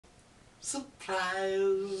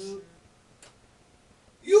Surprise!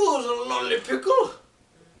 You's a lonely pickle.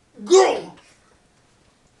 Groom!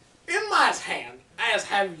 In my hand, I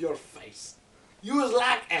have your face. You is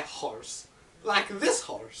like a horse. Like this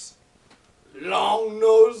horse. Long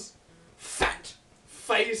nose, fat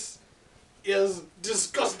face, is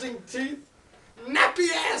disgusting teeth, nappy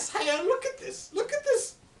ass hair. Look at this. Look at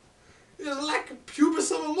this. It's like a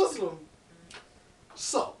pubis of a Muslim.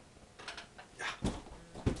 So,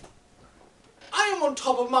 I am on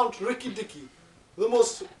top of Mount Ricky Dicky, the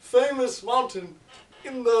most famous mountain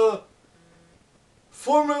in the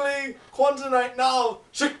formerly Quantanite, now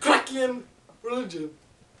Shakrakian religion.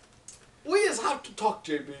 We just have to talk,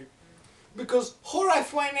 JB, because Jorge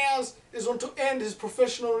Fuentes is going to end his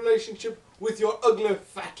professional relationship with your ugly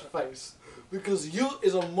fat face, because you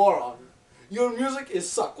is a moron. Your music is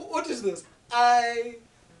suck. What is this?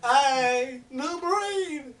 No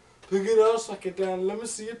brain. Pick it up, suck it down. Let me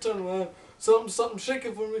see you turn around. Something, shake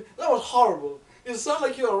it for me. That was horrible. It sounded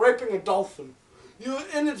like you were raping a dolphin. You were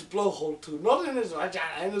in its blowhole too, not in its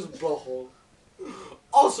vagina, in its blowhole.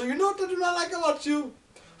 Also, you know what I do not like about you?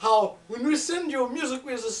 How when we send you music,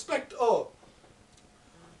 we suspect, oh,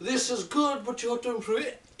 this is good, but you have to improve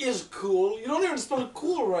it. Is cool. You don't even spell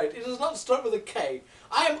cool right. It does not start with a K.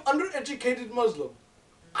 I am undereducated Muslim.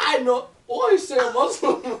 I know. Oh, you say a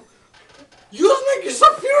Muslim? You make me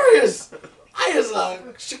so furious. I is a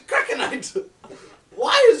Shakrakanite.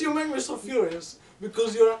 Why is you make me so furious?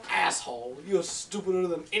 Because you're an asshole. You're stupider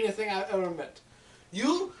than anything I've ever met.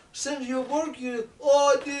 You send your work. You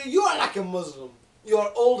are like a Muslim. You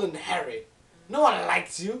are old and hairy. No one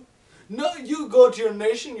likes you. No, you go to your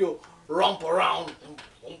nation. You romp around.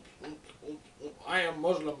 I am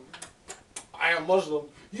Muslim. I am Muslim.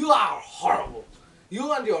 You are horrible.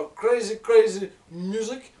 You and your crazy, crazy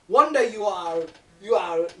music. One day you are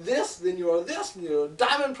this, then you are this, then you're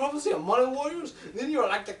Diamond Prophecy or Money Warriors, then you're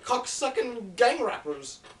like the cocksucking gang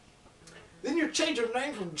rappers. Then you change your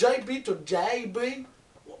name from Jayb to Jayb.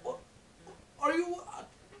 Are you?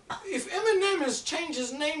 If Eminem has changed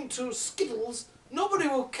his name to Skittles, nobody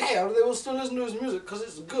will care. They will still listen to his music because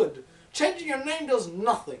it's good. Changing your name does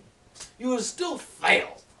nothing. You will still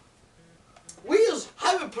fail. We is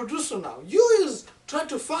have a producer now. You is trying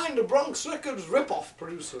to find a Bronx Records rip-off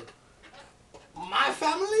producer. My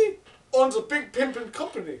family owns a big pimpin'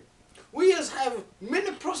 company. We is have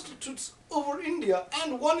many prostitutes over India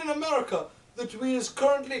and one in America that we is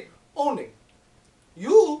currently owning.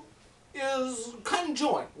 You is can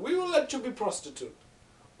join. We will let you be prostitute.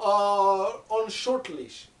 On short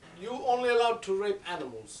leash. You only allowed to rape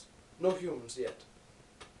animals. No humans yet.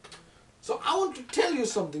 So I want to tell you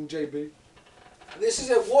something, JB. This is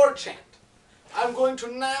a war chant. I'm going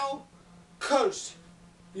to now curse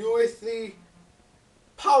you with the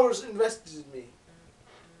powers invested in me.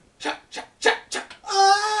 Cha cha cha cha.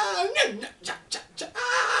 Ah, cha cha cha.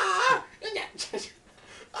 Ah, cha cha.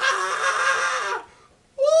 Ah.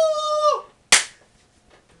 Ooh.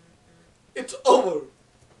 It's over.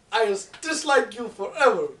 I just dislike you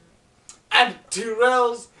forever. And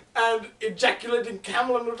Tyrells and ejaculating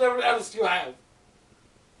camel and whatever else you have.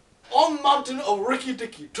 On mountain of Ricky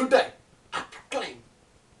Dicky, today, I proclaim,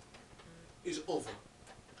 is over.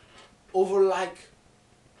 Over like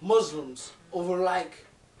Muslims, over like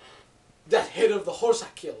that head of the horse I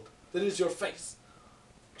killed, that is your face.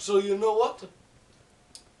 So you know what?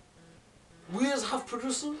 We as have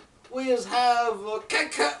producer, we as have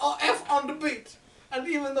KKOF on the beat. And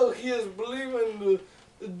even though he is believing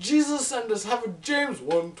Jesus and as have James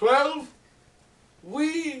 1:12,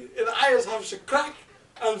 we and I as have Shakrak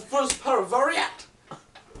and first paravariat.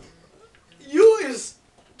 You is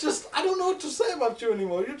just, I don't know what to say about you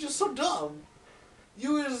anymore. You're just so dumb.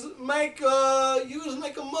 You is make a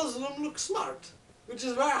Muslim look smart, which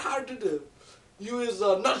is very hard to do. You is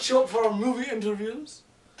not show up for our movie interviews.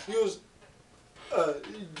 You is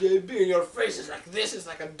Jayb, and your face is like this. It's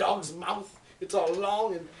like a dog's mouth. It's all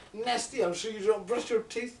long and nasty. I'm sure you don't brush your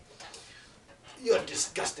teeth. You're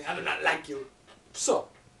disgusting. I do not like you. So,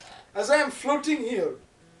 as I am floating here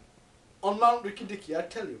on Mount Ricky Dicky, I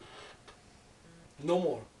tell you, no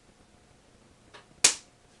more.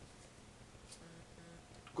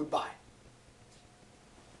 Goodbye.